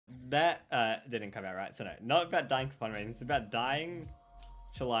That didn't come out right, so no. Not about dying for fun reasons, it's about dying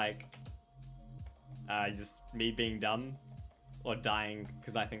to like just me being dumb, or dying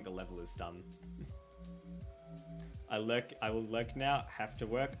because I think the level is dumb. I will lurk now, have to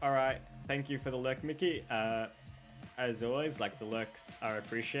work. Alright, thank you for the lurk, Mickey. As always, like, the lurks are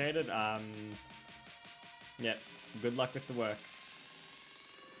appreciated. Yeah, good luck with the work.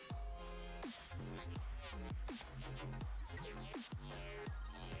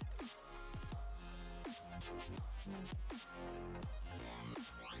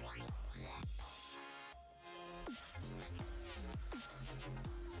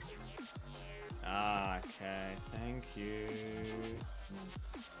 Okay, thank you.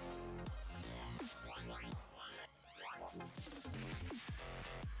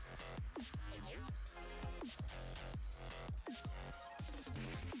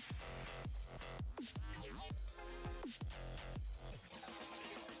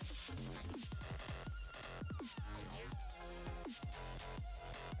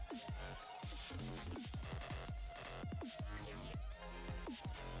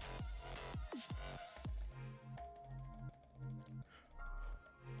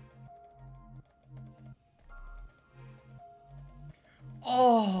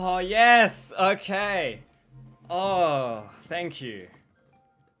 Oh, yes! Okay. Oh, thank you.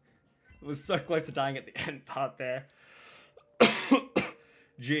 It was so close to dying at the end part there.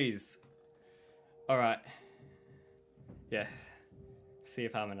 Jeez. Alright. Yeah. See you,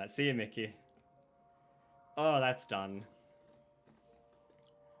 Farmanite. See you, Mickey. Oh, that's done.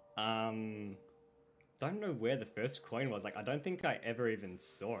 Don't know where the first coin was. Like, I don't think I ever even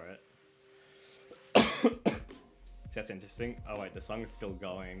saw it. That's interesting. Oh wait, the song's still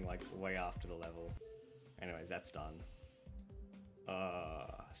going, like, way after the level. Anyways, that's done.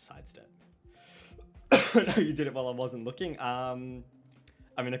 Sidestep. No, you did it while I wasn't looking. I mean,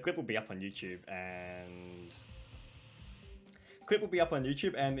 the clip will be up on YouTube, and... Clip will be up on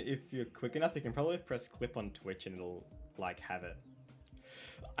YouTube, and if you're quick enough, you can probably press clip on Twitch and it'll, like, have it.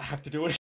 I have to do it